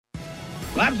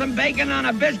Slap some bacon on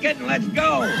a biscuit and let's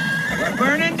go. We're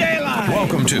burning daylight.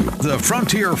 Welcome to the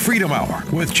Frontier Freedom Hour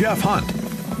with Jeff Hunt.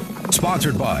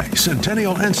 Sponsored by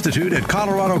Centennial Institute at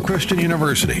Colorado Christian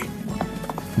University.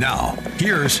 Now,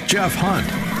 here's Jeff Hunt.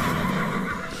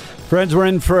 Friends, we're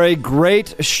in for a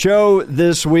great show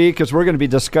this week as we're going to be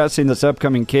discussing this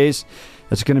upcoming case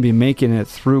that's going to be making it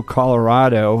through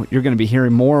Colorado. You're going to be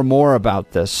hearing more and more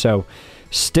about this, so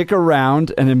stick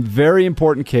around. And a very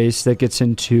important case that gets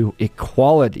into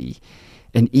equality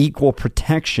and equal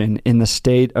protection in the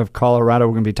state of Colorado.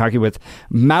 We're going to be talking with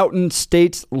Mountain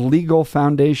States Legal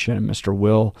Foundation, Mr.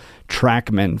 Will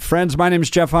Trachman. Friends, my name is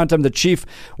Jeff Hunt. I'm the chief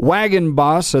wagon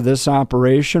boss of this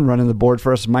operation. Running the board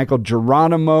for us, Michael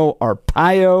Geronimo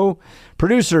Arpaio.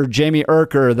 Producer, Jamie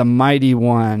Erker, the mighty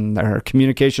one, our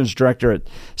communications director at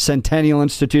Centennial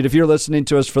Institute. If you're listening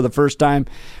to us for the first time,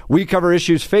 we cover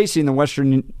issues facing the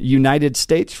Western United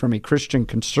States from a Christian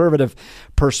conservative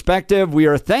perspective. We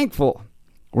are thankful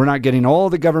we're not getting all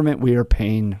the government we are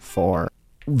paying for.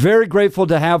 Very grateful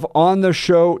to have on the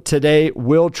show today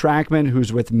Will Trachman,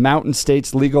 who's with Mountain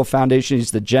States Legal Foundation.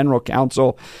 He's the General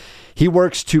Counsel. He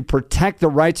works to protect the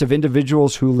rights of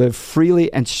individuals who live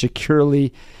freely and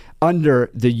securely under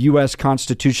the U.S.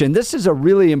 Constitution. This is a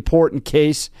really important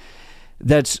case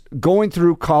that's going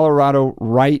through Colorado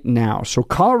right now. So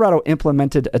Colorado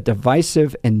implemented a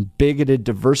divisive and bigoted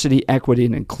diversity, equity,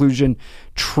 and inclusion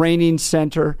training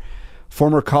center.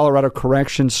 Former Colorado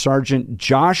Corrections Sergeant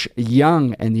Josh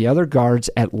Young and the other guards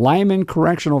at Lyman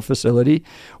Correctional Facility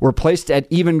were placed at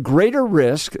even greater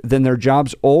risk than their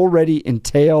jobs already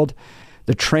entailed.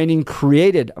 The training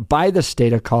created by the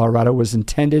state of Colorado was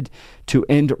intended to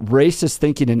end racist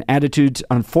thinking and attitudes.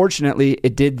 Unfortunately,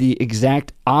 it did the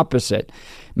exact opposite.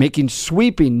 Making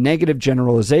sweeping negative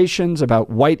generalizations about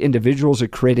white individuals,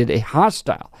 it created a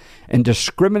hostile and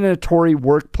discriminatory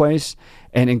workplace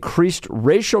and increased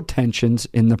racial tensions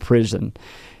in the prison.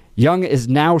 Young is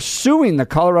now suing the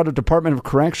Colorado Department of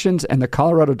Corrections and the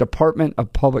Colorado Department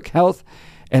of Public Health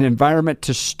and Environment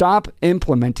to stop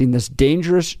implementing this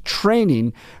dangerous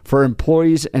training for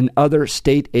employees and other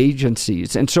state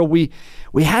agencies. And so we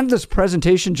had this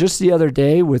presentation just the other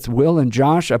day with Will and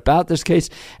Josh about this case,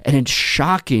 and it's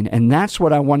shocking. And that's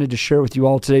what I wanted to share with you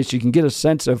all today so you can get a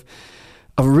sense of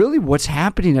really what's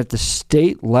happening at the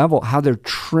state level, how they're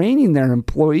training their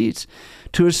employees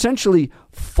to essentially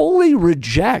fully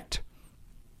reject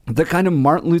the kind of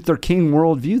Martin Luther King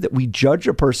worldview that we judge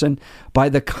a person by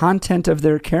the content of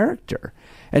their character,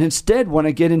 and instead want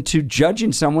to get into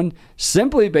judging someone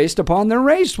simply based upon their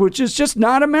race, which is just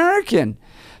not American.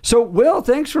 So, Will,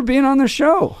 thanks for being on the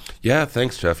show. Yeah,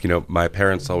 thanks, Jeff. You know, my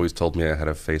parents always told me I had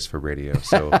a face for radio,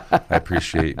 so I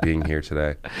appreciate being here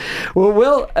today. Well,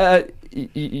 Will,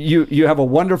 you have a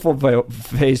wonderful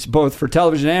face both for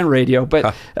television and radio,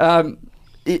 but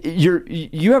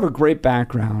you have a great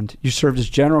background. You served as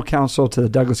general counsel to the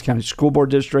Douglas County School Board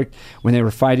District when they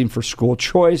were fighting for school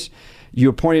choice. You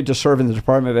appointed to serve in the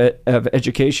Department of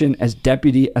Education as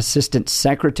Deputy Assistant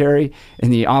Secretary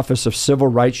in the Office of Civil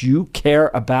Rights. You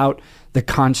care about the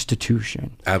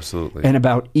Constitution. Absolutely. And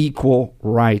about equal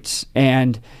rights.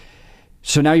 And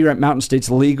so now you're at Mountain States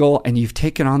Legal, and you've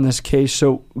taken on this case.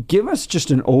 So give us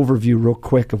just an overview real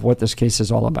quick of what this case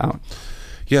is all about.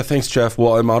 Yeah, thanks, Jeff.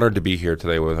 Well, I'm honored to be here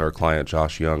today with our client,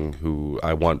 Josh Young, who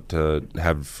I want to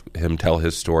have him tell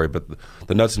his story. But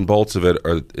the nuts and bolts of it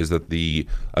is that the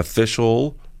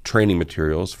official training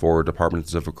materials for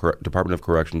Department of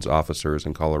Corrections officers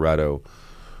in Colorado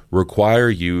require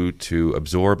you to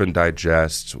absorb and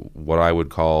digest what I would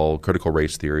call critical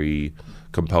race theory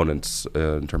components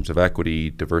in terms of equity,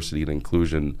 diversity, and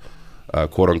inclusion,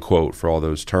 quote unquote, for all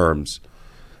those terms.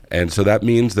 And so that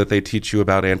means that they teach you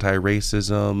about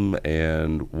anti-racism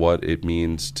and what it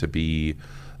means to be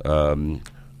an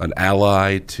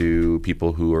ally to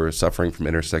people who are suffering from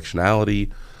intersectionality.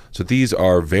 So these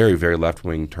are very, very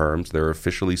left-wing terms. They're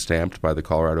officially stamped by the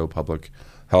Colorado Public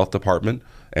Health Department,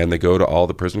 and they go to all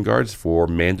the prison guards for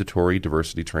mandatory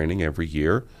diversity training every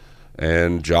year.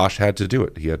 And Josh had to do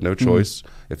it. He had no choice.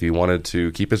 If he wanted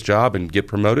to keep his job and get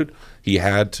promoted, he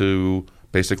had to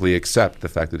basically accept the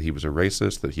fact that he was a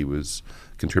racist, that he was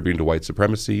contributing to white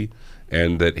supremacy,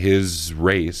 and that his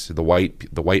race, the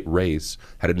white race,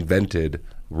 had invented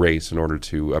race in order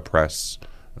to oppress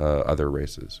other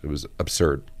races. It was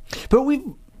absurd. But we've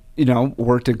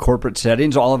worked in corporate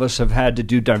settings. All of us have had to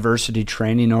do diversity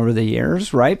training over the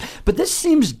years, right? But this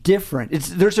seems different.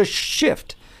 There's a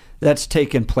shift that's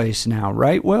taken place now,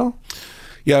 right, Will?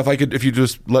 Yeah, if you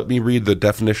just let me read the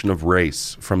definition of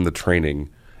race from the training.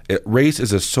 Race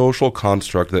is a social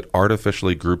construct that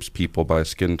artificially groups people by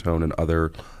skin tone and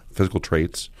other physical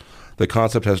traits The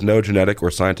concept has no genetic or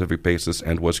scientific basis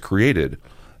and was created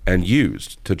and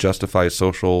used to justify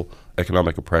social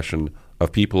economic oppression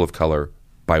of people of color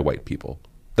by white people.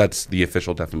 That's the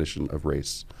official definition of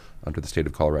race under the state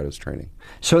of Colorado's training.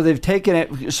 So they've taken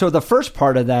it. So the first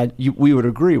part of that we would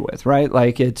agree with, right?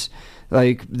 Like it's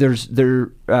like there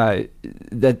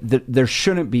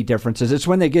shouldn't be differences. It's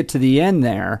when they get to the end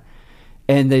there,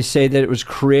 and they say that it was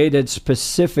created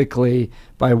specifically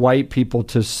by white people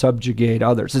to subjugate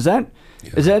others. Is that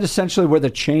essentially where the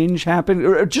change happened?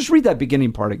 Or just read that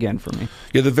beginning part again for me.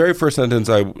 Yeah, the very first sentence,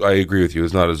 I agree with you,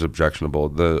 is not as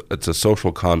objectionable. It's a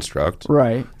social construct,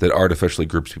 right, that artificially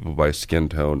groups people by skin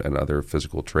tone and other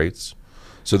physical traits.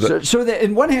 So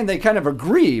in one hand, they kind of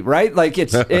agree, right? Like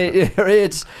it's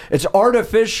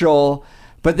artificial,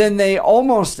 but then they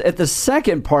almost at the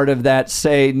second part of that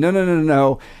say,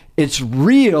 no. It's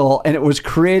real, and it was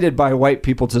created by white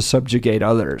people to subjugate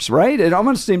others, right? It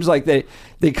almost seems like they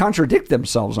contradict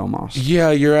themselves almost.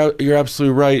 Yeah, you're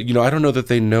absolutely right. I don't know that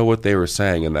they know what they were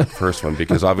saying in that first one,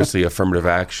 because obviously affirmative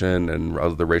action and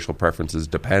the racial preferences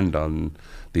depend on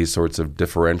these sorts of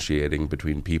differentiating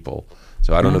between people.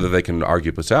 So I don't know that they can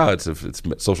argue, it's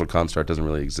social construct doesn't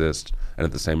really exist, and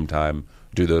at the same time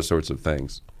do those sorts of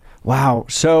things. Wow.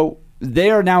 So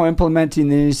they are now implementing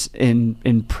these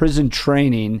in prison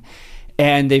training,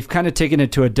 and they've kind of taken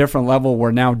it to a different level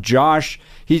where now Josh,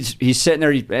 he's sitting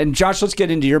there. And Josh, let's get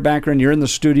into your background. You're in the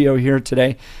studio here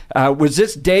today. Was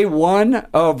this day one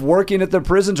of working at the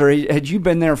prisons, or had you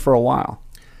been there for a while?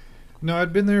 No,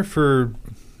 I'd been there for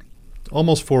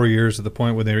almost 4 years at the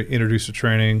point when they introduced the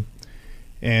training.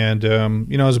 And,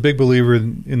 I was a big believer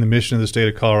in the mission of the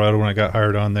state of Colorado when I got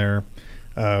hired on there.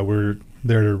 We're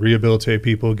there to rehabilitate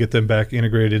people, get them back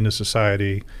integrated into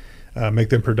society, make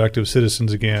them productive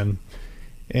citizens again.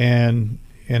 And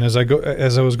as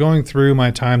I was going through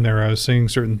my time there, I was seeing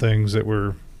certain things that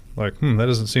were like, that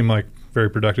doesn't seem like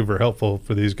very productive or helpful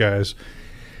for these guys.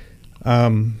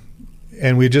 And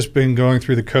we'd just been going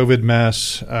through the COVID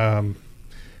mess.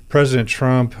 President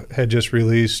Trump had just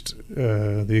released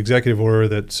the executive order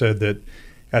that said that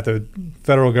at the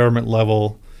federal government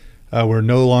level, we're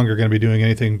no longer going to be doing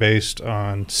anything based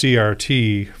on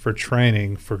CRT for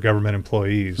training for government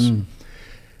employees.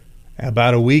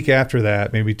 About a week after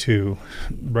that, maybe two,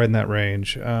 right in that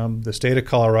range, the state of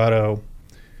Colorado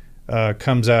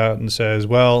comes out and says,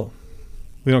 "Well,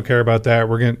 we don't care about that.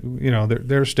 We're going,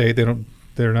 their state.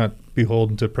 They're not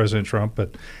beholden to President Trump."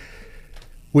 But a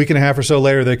week and a half or so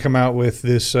later, they come out with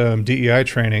this DEI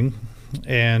training,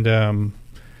 and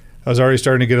I was already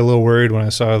starting to get a little worried when I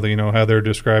saw how they're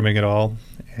describing it all,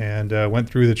 and went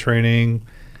through the training,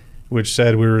 which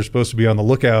said we were supposed to be on the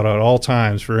lookout at all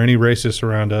times for any racists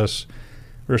around us.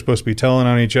 We were supposed to be telling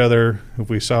on each other if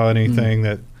we saw anything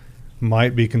that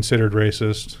might be considered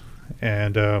racist.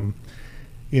 And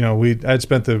I'd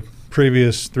spent the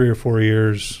previous 3 or 4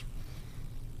 years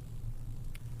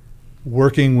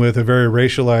working with a very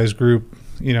racialized group,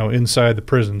 inside the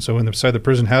prison. So inside the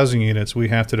prison housing units, we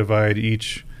have to divide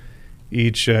each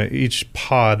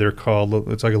pod, they're called.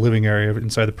 It's like a living area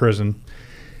inside the prison,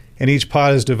 and each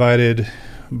pod is divided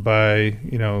by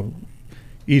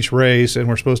each race, and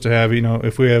we're supposed to have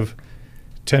if we have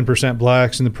 10%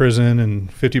 blacks in the prison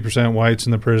and 50% whites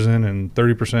in the prison and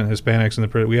 30% Hispanics in the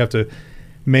prison, we have to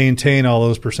maintain all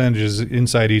those percentages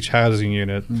inside each housing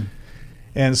unit.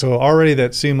 And so already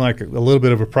that seemed like a little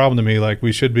bit of a problem to me. Like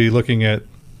we should be looking at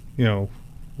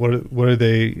what are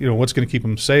they what's going to keep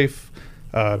them safe.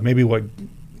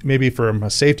 Maybe from a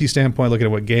safety standpoint, looking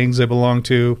at what gangs they belong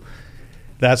to,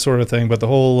 that sort of thing. But the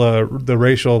whole the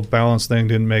racial balance thing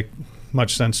didn't make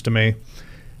much sense to me.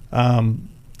 And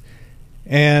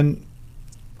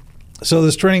so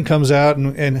this training comes out,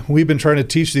 and we've been trying to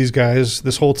teach these guys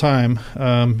this whole time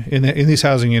in these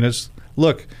housing units.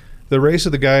 Look, the race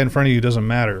of the guy in front of you doesn't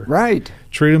matter. Right.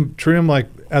 Treat him like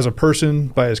as a person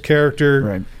by his character.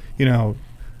 Right.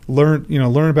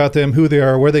 Learn about them, who they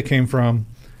are, where they came from,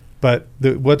 but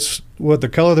what's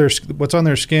on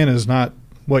their skin is not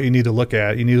what you need to look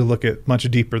at. You need to look at much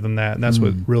deeper than that, and that's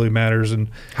what really matters. And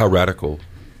how radical,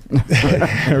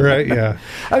 right? Yeah.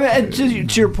 I mean, and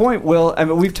to your point, Will. I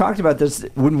mean, we've talked about this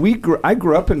when I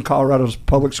grew up in Colorado's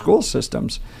public school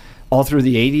systems, all through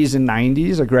the 80s and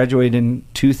 90s. I graduated in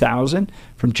 2000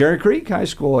 from Cherry Creek High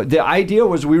School. The idea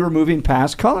was we were moving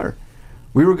past color.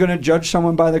 We were going to judge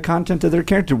someone by the content of their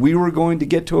character. We were going to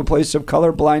get to a place of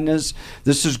color blindness.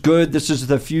 This is good. This is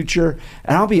the future.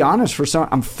 And I'll be honest,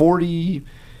 I'm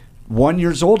 41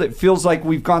 years old. It feels like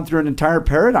we've gone through an entire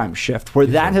paradigm shift where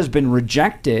that has been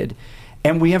rejected.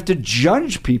 and we have to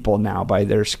judge people now by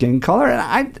their skin color.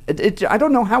 And I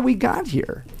don't know how we got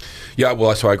here. Yeah,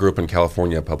 well, so I grew up in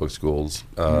California public schools.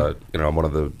 I'm one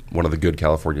of the good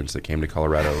Californians that came to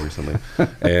Colorado recently,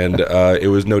 and it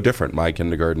was no different. My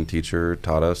kindergarten teacher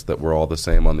taught us that we're all the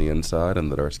same on the inside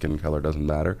and that our skin color doesn't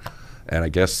matter. And I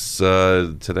guess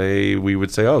today we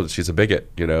would say, oh, she's a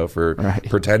bigot, for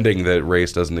pretending that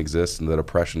race doesn't exist and that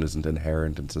oppression isn't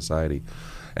inherent in society.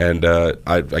 And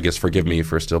I guess forgive me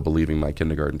for still believing my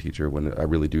kindergarten teacher when I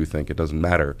really do think it doesn't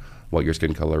matter what your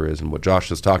skin color is. And what Josh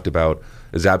has talked about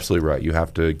is absolutely right. You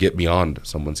have to get beyond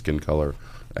someone's skin color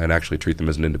and actually treat them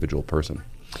as an individual person.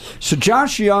 So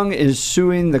Josh Young is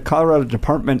suing the Colorado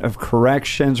Department of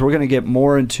Corrections. We're going to get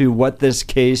more into what this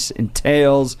case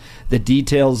entails, the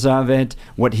details of it,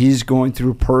 what he's going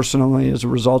through personally as a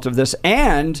result of this,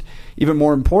 and even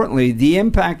more importantly, the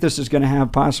impact this is going to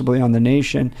have possibly on the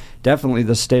nation, definitely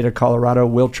the state of Colorado.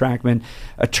 Will Trachman,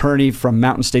 attorney from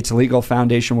Mountain States Legal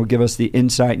Foundation, will give us the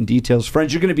insight and details.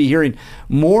 Friends, you're going to be hearing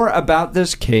more about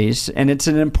this case, and it's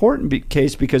an important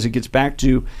case because it gets back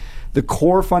to the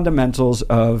core fundamentals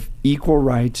of equal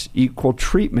rights, equal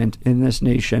treatment in this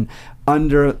nation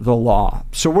under the law.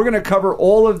 So we're going to cover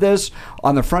all of this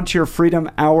on the Frontier Freedom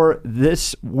Hour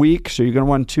this week. So you're going to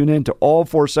want to tune in to all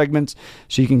 4 segments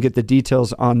so you can get the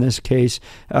details on this case.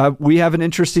 We have an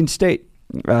interesting state.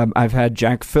 I've had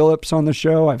Jack Phillips on the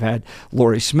show. I've had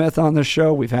Lori Smith on the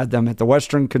show. We've had them at the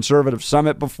Western Conservative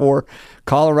Summit before.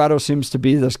 Colorado seems to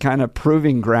be this kind of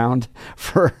proving ground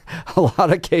for a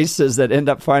lot of cases that end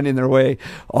up finding their way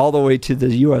all the way to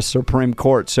the U.S. Supreme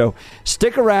Court. So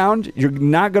stick around. You're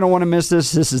not going to want to miss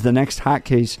this. This is the next hot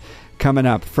case coming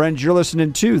up. Friends, you're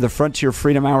listening to the Frontier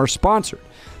Freedom Hour, sponsored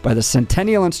by the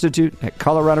Centennial Institute at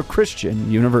Colorado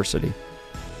Christian University.